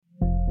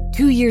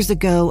2 years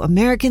ago,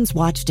 Americans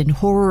watched in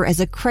horror as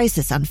a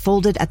crisis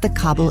unfolded at the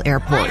Kabul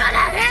airport.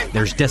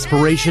 There's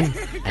desperation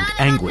and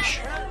anguish.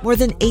 More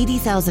than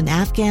 80,000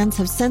 Afghans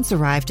have since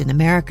arrived in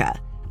America,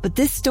 but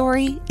this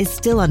story is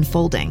still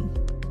unfolding.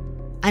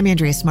 I'm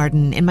Andrea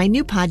Martin. In my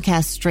new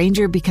podcast,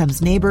 Stranger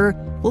Becomes Neighbor,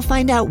 we'll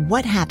find out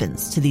what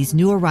happens to these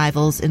new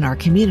arrivals in our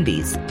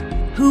communities.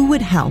 Who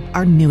would help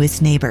our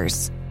newest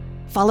neighbors?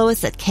 Follow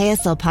us at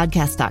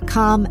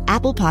kslpodcast.com,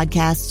 Apple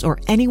Podcasts, or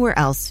anywhere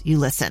else you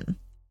listen.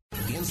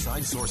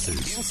 Inside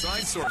Sources.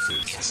 Inside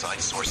Sources. Inside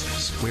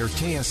Sources. Where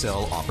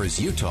KSL offers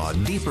Utah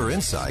deeper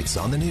insights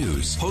on the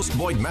news. Host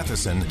Boyd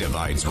Matheson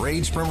divides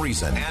rage from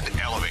reason and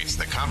elevates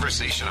the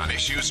conversation on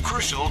issues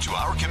crucial to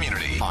our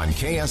community. On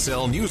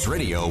KSL News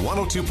Radio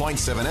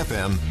 102.7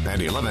 FM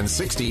and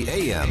 1160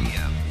 AM.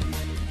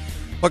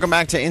 Welcome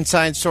back to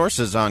Inside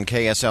Sources on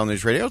KSL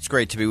News Radio. It's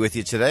great to be with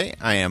you today.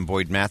 I am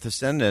Boyd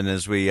Matheson, and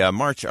as we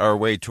march our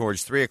way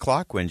towards 3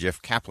 o'clock when Jeff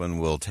Kaplan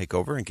will take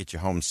over and get you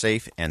home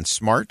safe and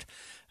smart,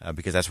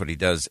 because that's what he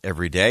does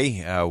every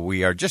day.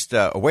 We are just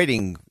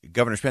awaiting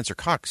Governor Spencer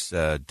Cox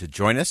to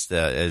join us.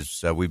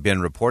 As we've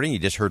been reporting, you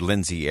just heard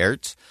Lindsay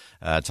Aerts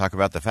talk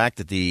about the fact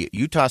that the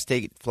Utah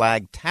State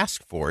Flag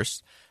Task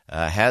Force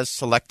has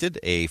selected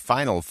a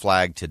final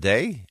flag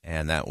today,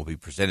 and that will be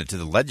presented to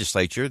the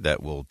legislature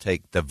that will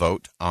take the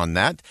vote on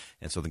that.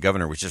 And so the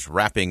governor was just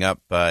wrapping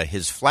up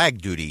his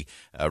flag duty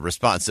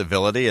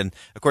responsibility. And,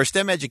 of course,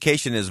 STEM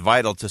education is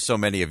vital to so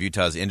many of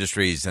Utah's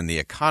industries and the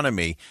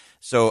economy.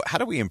 So how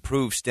do we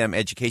improve STEM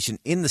education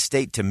in the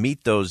state to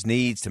meet those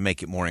needs, to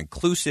make it more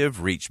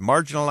inclusive, reach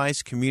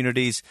marginalized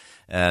communities?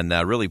 And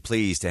really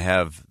pleased to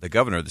have the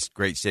governor of this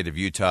great state of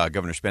Utah,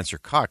 Governor Spencer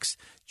Cox,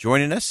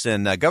 joining us.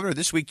 And, Governor,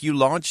 this week you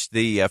launched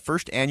the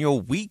first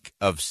annual Week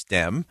of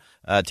STEM.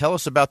 Tell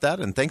us about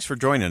that, and thanks for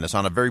joining us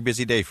on a very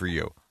busy day for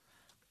you.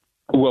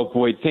 Well,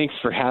 Boyd, thanks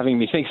for having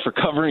me. Thanks for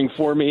covering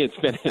for me. It's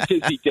been a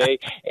busy day,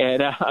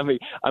 and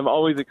I'm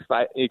always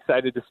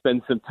excited to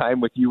spend some time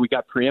with you. We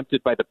got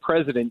preempted by the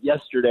president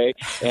yesterday,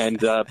 and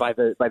by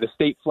the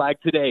state flag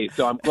today.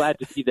 So I'm glad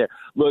to be there.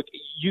 Look,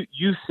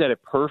 you said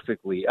it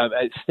perfectly.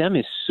 STEM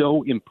is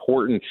so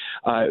important.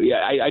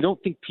 I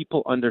don't think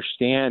people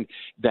understand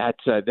that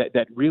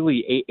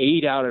really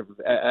 8 out of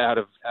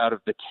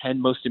the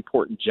 10 most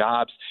important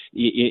jobs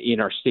in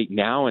our state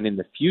now and in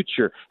the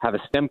future have a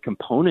STEM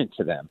component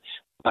to them.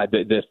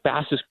 The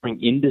fastest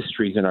growing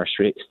industries in our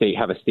state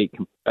have a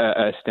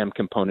STEM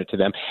component to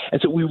them. And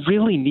so we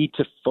really need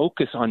to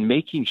focus on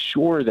making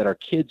sure that our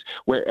kids,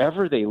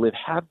 wherever they live,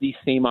 have these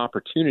same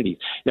opportunities.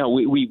 Now,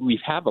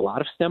 we have a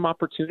lot of STEM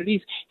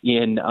opportunities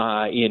in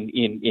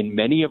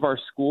many of our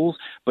schools,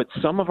 but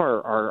some of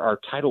our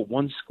Title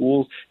I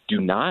schools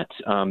do not.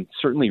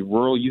 Certainly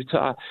rural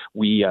Utah,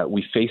 we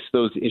face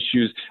those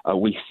issues.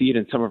 We see it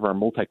in some of our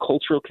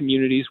multicultural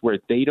communities where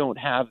they don't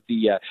have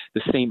the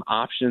same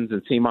options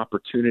and same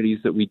opportunities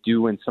that we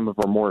do in some of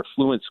our more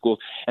affluent schools.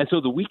 And so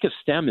the Week of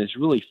STEM is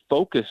really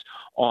focused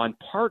on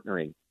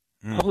partnering,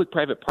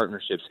 public-private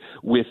partnerships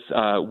with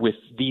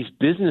these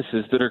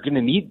businesses that are going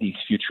to need these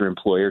future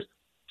employers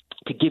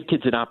to give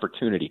kids an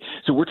opportunity.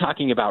 So we're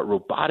talking about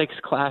robotics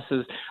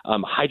classes,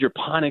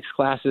 hydroponics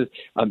classes,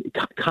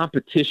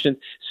 competition,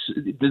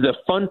 the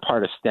fun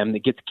part of STEM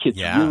that gets kids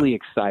really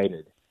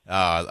excited.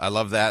 I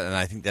love that, and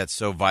I think that's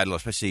so vital,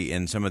 especially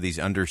in some of these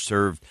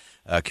underserved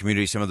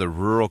communities, some of the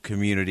rural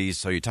communities.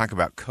 So you talk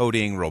about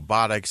coding,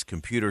 robotics,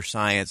 computer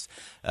science.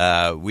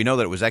 We know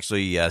that it was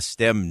actually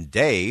STEM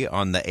Day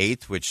on the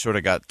 8th, which sort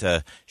of got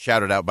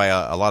shouted out by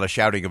a lot of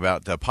shouting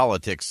about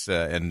politics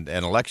and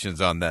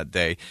elections on that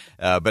day.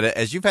 But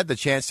as you've had the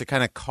chance to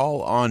kind of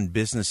call on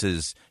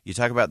businesses, you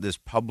talk about this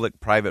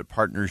public-private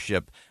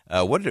partnership.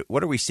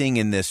 What are we seeing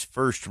in this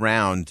first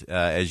round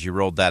as you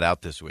rolled that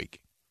out this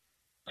week?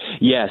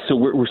 Yeah, so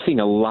we're seeing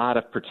a lot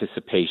of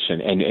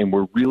participation, and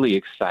we're really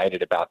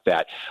excited about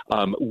that.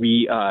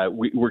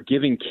 We're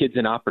giving kids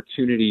an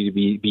opportunity to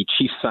be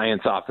chief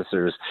science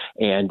officers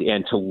and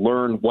to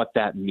learn what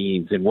that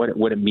means and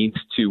what it means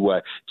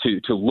to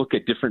look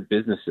at different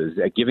businesses,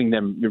 giving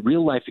them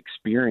real life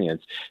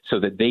experience so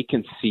that they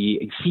can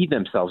see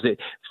themselves.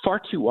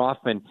 Far too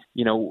often,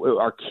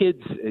 our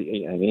kids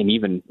and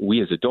even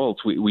we as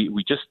adults,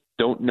 we just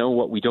don't know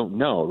what we don't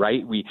know,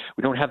 right? We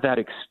don't have that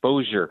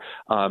exposure.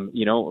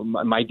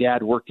 My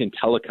dad worked in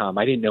telecom.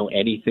 I didn't know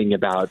anything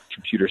about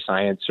computer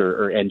science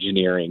or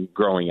engineering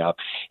growing up.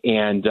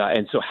 And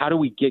so how do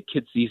we get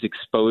kids the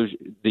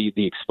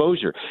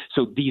exposure?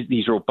 So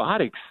these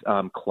robotics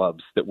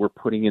clubs that we're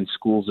putting in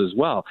schools as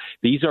well,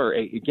 these are,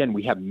 again,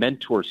 we have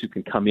mentors who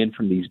can come in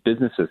from these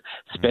businesses,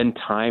 spend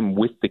time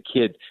with the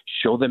kids,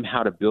 show them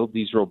how to build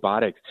these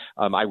robotics.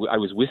 I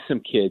was with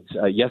some kids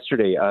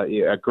yesterday,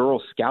 a Girl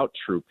Scout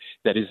troop,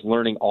 that is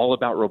learning all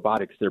about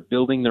robotics. They're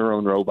building their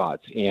own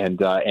robots and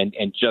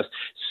just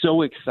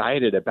so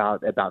excited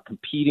about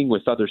competing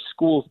with other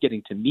schools,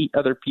 getting to meet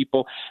other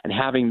people, and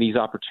having these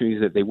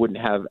opportunities that they wouldn't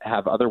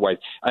have otherwise.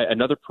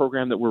 Another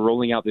program that we're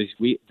rolling out this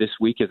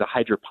week is a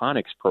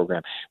hydroponics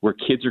program where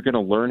kids are going to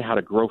learn how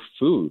to grow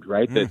food,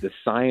 right? The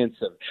science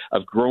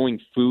of growing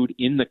food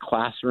in the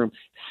classroom,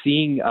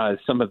 seeing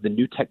some of the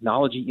new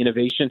technology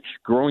innovation,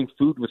 growing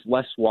food with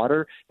less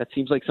water. That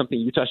seems like something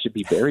Utah should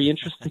be very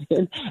interested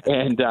in.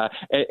 And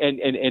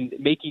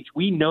making,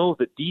 we know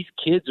that these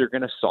kids are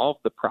going to solve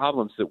the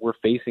problems that we're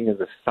facing as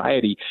a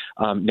society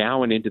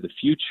now and into the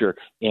future,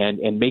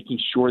 and making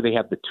sure they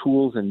have the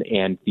tools and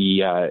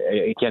the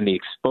again, the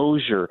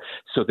exposure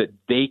so that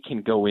they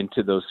can go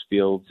into those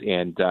fields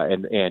and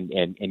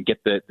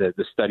get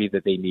the study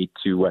that they need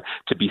to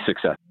be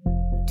successful.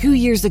 2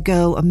 years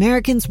ago,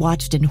 Americans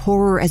watched in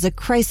horror as a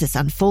crisis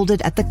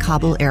unfolded at the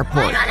Kabul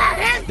airport.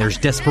 There's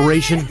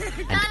desperation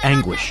and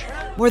anguish.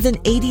 More than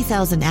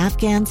 80,000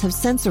 Afghans have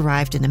since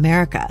arrived in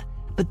America,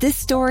 but this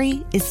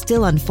story is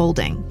still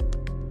unfolding.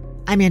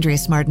 I'm Andrea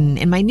Smartin.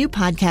 In my new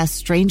podcast,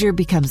 Stranger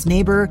Becomes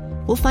Neighbor,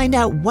 we'll find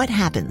out what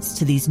happens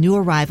to these new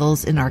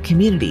arrivals in our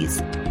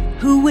communities.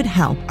 Who would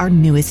help our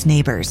newest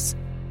neighbors?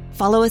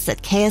 Follow us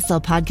at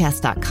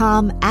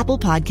kslpodcast.com, Apple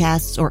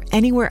Podcasts, or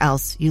anywhere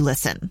else you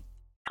listen.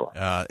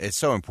 It's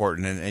so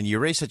important, and you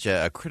raise such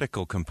a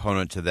critical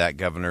component to that,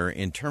 Governor,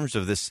 in terms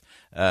of this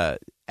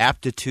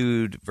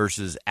aptitude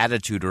versus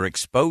attitude or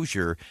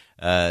exposure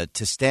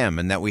to STEM,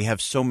 and that we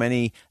have so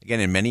many, again,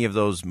 in many of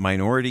those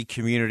minority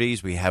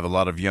communities, we have a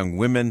lot of young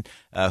women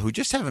who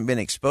just haven't been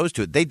exposed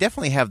to it. They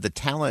definitely have the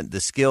talent,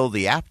 the skill,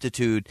 the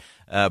aptitude,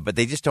 but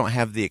they just don't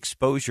have the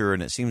exposure,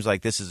 and it seems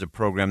like this is a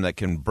program that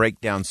can break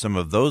down some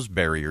of those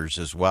barriers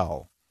as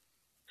well.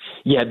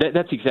 Yeah,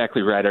 that's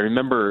exactly right. I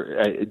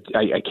remember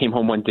I came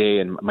home one day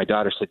and my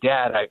daughter said,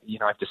 "Dad,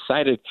 I've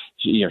decided."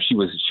 She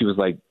was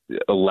like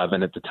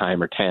 11 at the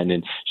time or 10,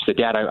 and she said,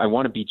 "Dad, I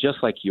want to be just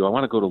like you. I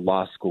want to go to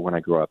law school when I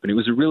grow up." And it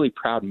was a really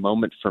proud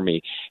moment for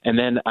me. And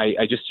then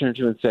I just turned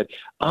to her and said,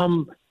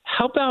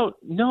 how about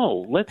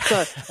no? Let's.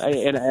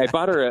 I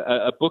bought her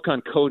a book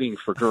on coding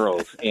for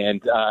girls,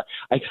 and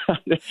I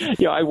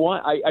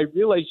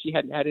realized she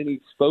hadn't had any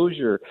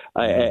exposure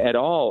at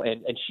all,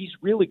 and she's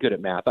really good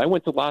at math. I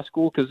went to law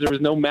school because there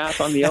was no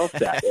math on the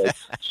LSAT.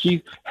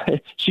 She's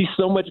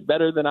so much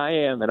better than I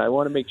am, and I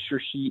want to make sure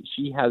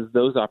she has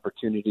those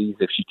opportunities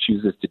if she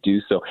chooses to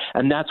do so.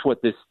 And that's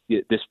what this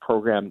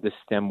program, this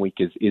STEM Week,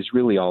 is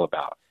really all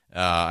about.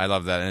 I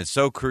love that. And it's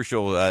so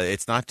crucial.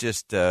 It's not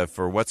just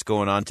for what's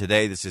going on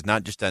today. This is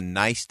not just a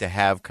nice to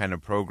have kind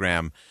of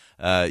program.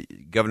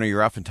 Governor,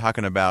 you're often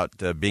talking about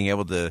being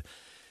able to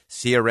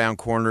see around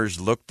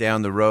corners, look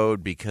down the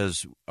road,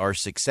 because our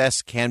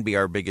success can be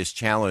our biggest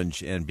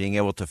challenge, and being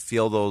able to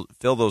fill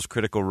those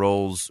critical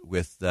roles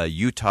with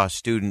Utah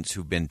students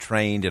who've been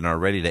trained and are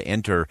ready to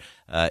enter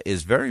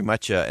is very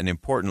much an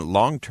important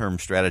long-term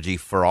strategy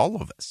for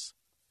all of us.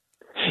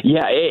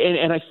 Yeah,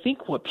 and I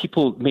think what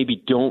people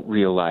maybe don't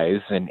realize,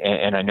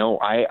 and I know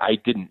I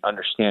didn't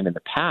understand in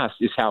the past,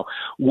 is how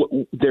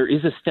there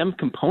is a STEM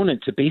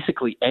component to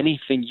basically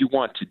anything you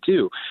want to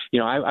do. You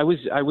know, I was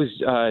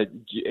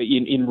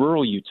in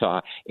rural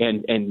Utah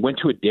and went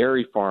to a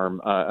dairy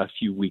farm a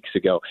few weeks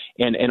ago,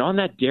 and on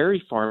that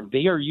dairy farm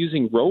they are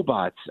using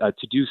robots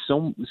to do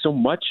so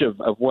much of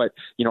what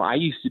I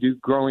used to do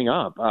growing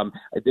up.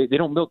 They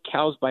don't milk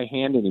cows by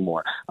hand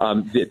anymore.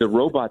 The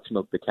robots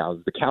milk the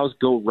cows. The cows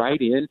go right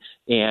in,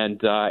 and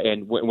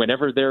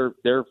whenever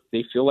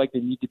they feel like they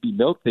need to be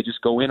milked, they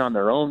just go in on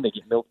their own. They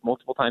get milked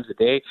multiple times a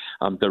day.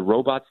 The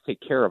robots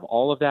take care of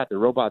all of that. The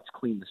robots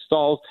clean the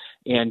stalls,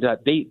 and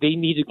they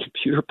needed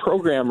computer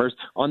programmers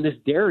on this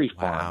dairy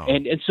farm. Wow.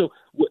 And so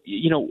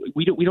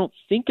we don't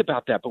think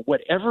about that, but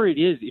whatever it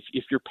is,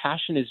 if your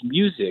passion is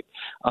music,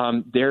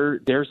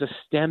 there's a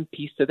STEM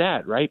piece to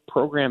that, right?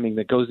 Programming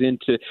that goes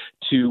into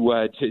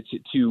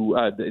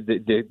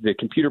the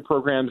computer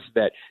programs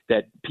that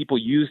people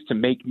use to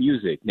make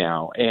music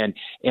now, and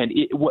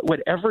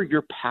whatever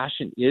your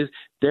passion is,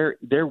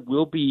 there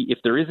will be, if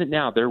there isn't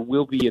now, there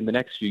will be in the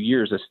next few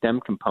years a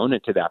STEM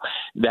component to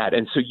that,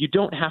 and so you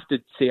don't have to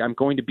say I'm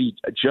going to be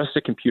just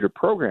a computer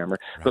programmer,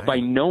 right. But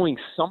by knowing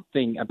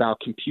something about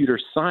computer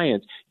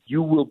science,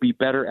 you will be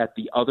better at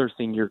the other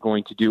thing you're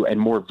going to do and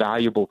more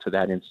valuable to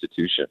that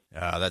institution.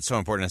 That's so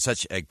important, and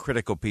such a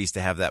critical piece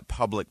to have that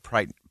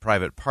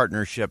public-private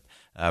partnership,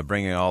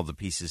 bringing all the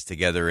pieces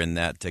together in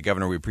that.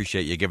 Governor, we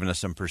appreciate you giving us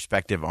some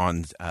perspective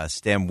on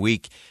STEM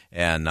Week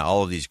and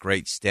all of these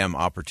great STEM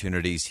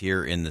opportunities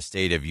here in the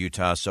state of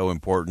Utah. So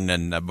important.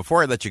 And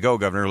before I let you go,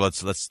 Governor,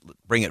 let's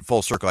bring it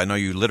full circle. I know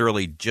you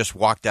literally just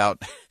walked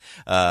out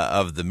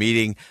of the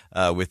meeting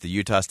with the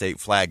Utah State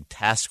Flag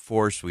Task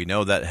Force. We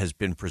know that has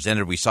been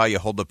presented. We saw you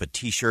hold up a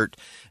T-shirt.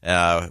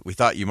 We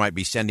thought you might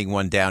be sending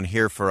one down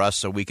here for us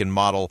so we can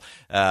model.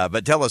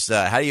 But tell us,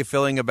 how are you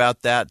feeling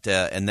about that?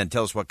 And then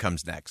tell us what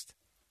comes next.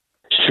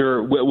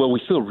 Sure. Well,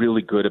 we feel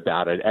really good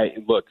about it.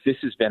 Look, this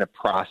has been a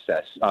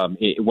process,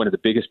 one of the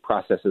biggest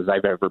processes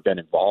I've ever been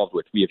involved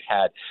with. We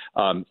have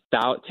had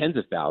tens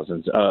of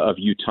thousands of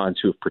Utahns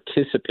who have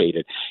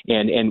participated.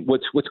 And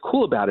what's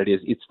cool about it is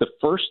it's the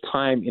first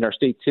time in our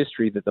state's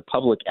history that the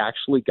public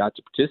actually got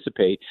to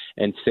participate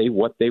and say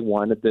what they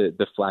wanted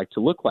the flag to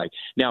look like.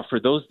 Now, for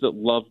those that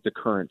love the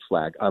current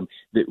flag,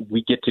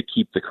 we get to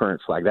keep the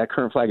current flag. That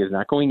current flag is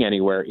not going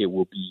anywhere. It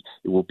will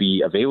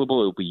be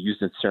available. It will be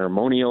used in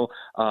ceremonial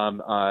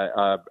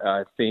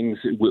things.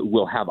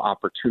 We'll have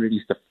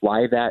opportunities to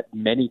fly that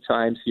many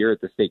times here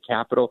at the state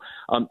capitol.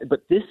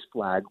 But this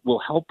flag will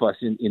help us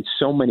in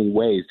so many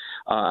ways.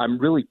 I'm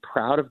really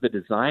proud of the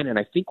design, and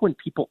I think when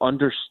people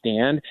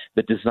understand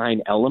the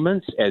design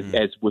elements,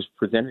 as was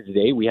presented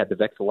today, we had the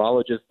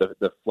vexillologists,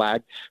 the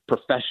flag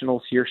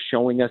professionals here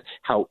showing us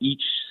how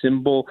each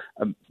symbol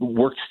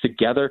works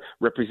together,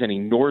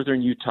 representing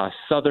northern Utah,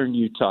 southern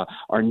Utah,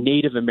 our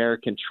Native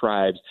American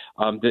tribes,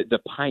 the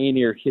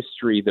pioneer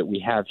history that we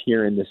have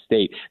here in the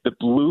state, the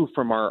blue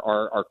from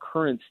our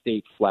current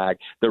state flag,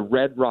 the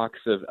red rocks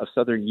of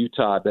southern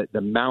Utah,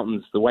 the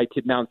mountains, the White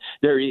Tip Mountains.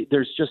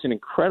 There's just an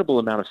incredible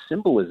amount of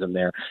symbolism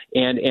there.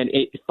 And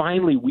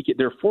finally,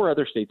 there are 4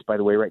 other states, by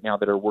the way, right now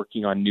that are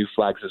working on new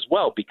flags as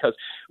well, because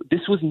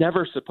this was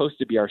never supposed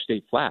to be our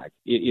state flag.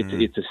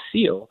 It's a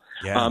seal.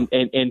 Yeah.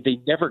 And they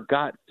never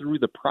got through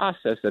the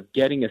process of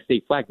getting a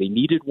state flag. They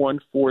needed one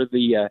for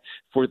the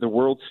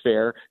World's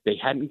Fair. They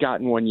hadn't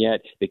gotten one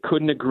yet. They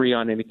couldn't agree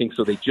on anything,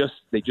 so they just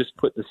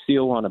put the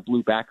seal on a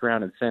blue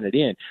background and sent it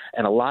in.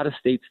 And a lot of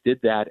states did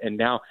that, and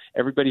now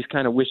everybody's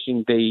kind of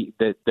wishing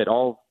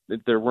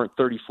there weren't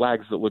 30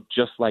 flags that look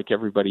just like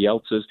everybody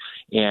else's,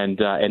 and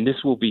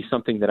this will be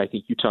something that I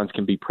think Utahns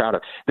can be proud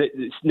of.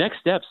 The next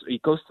steps,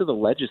 it goes to the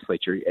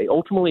legislature.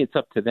 Ultimately, it's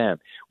up to them.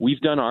 We've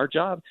done our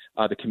job.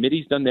 The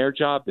committee's done their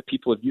job. The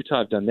people of Utah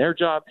have done their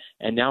job,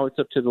 and now it's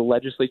up to the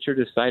legislature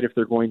to decide if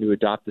they're going to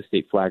adopt the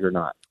state flag or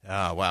not.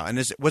 Oh, wow. And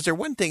was there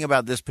one thing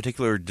about this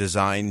particular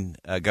design,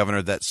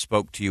 Governor, that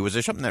spoke to you? Was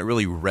there something that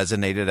really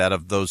resonated out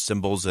of those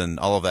symbols and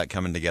all of that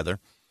coming together?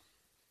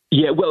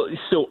 Yeah, well,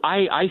 so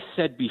I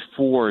said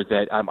before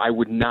that I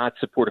would not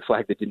support a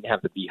flag that didn't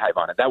have the beehive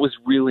on it. That was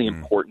really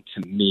important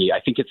to me.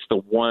 I think it's the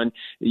one,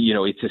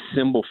 it's a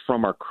symbol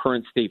from our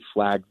current state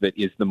flag that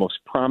is the most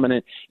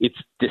prominent. It's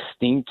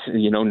distinct.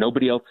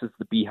 Nobody else is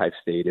the beehive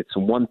state. It's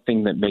one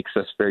thing that makes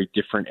us very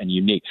different and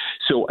unique.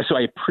 So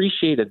I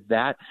appreciated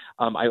that.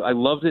 I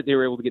love that they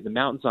were able to get the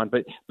mountains on,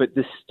 but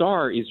the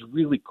star is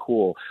really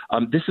cool.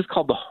 This is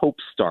called the Hope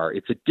Star.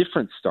 It's a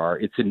different star.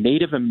 It's a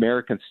Native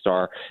American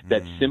star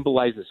that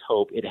symbolizes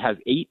hope. It has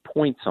 8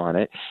 points on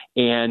it,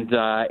 and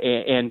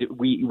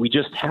we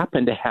just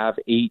happen to have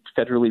 8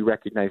 federally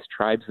recognized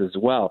tribes as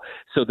well.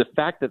 So the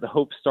fact that the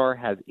Hope Star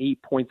has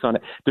 8 points on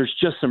it, there's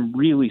just some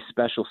really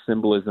special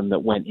symbolism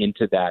that went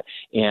into that,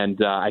 and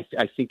I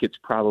think it's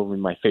probably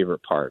my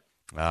favorite part.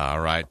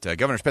 All right.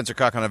 Governor Spencer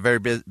Cox, on a very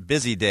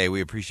busy day, we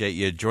appreciate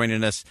you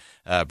joining us,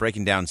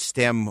 breaking down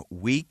STEM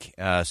Week,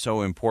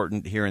 so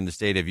important here in the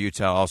state of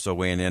Utah, also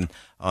weighing in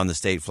on the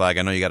state flag.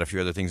 I know you got a few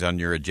other things on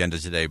your agenda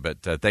today,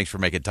 but thanks for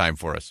making time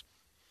for us.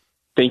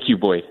 Thank you,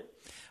 Boyd.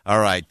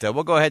 All right.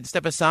 We'll go ahead and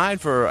step aside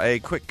for a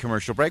quick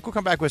commercial break. We'll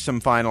come back with some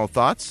final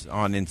thoughts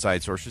on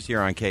Inside Sources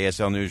here on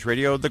KSL News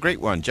Radio. The great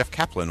one, Jeff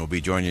Kaplan, will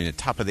be joining you at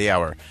the top of the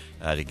hour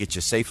to get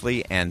you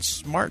safely and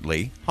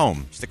smartly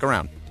home. Stick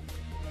around.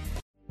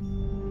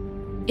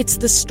 It's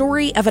the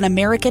story of an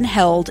American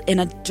held in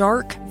a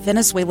dark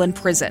Venezuelan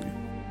prison.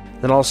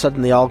 Then all of a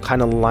sudden they all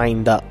kind of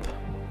lined up.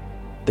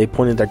 They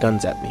pointed their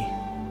guns at me.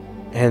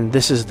 And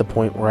this is the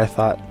point where I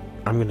thought,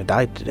 I'm going to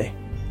die today.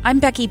 I'm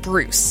Becky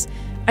Bruce.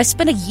 I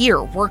spent a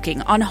year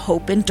working on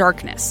Hope in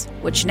Darkness,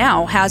 which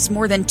now has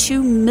more than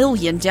 2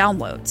 million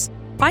downloads.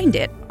 Find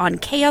it on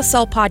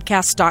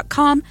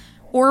kslpodcast.com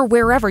or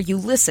wherever you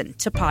listen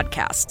to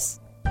podcasts.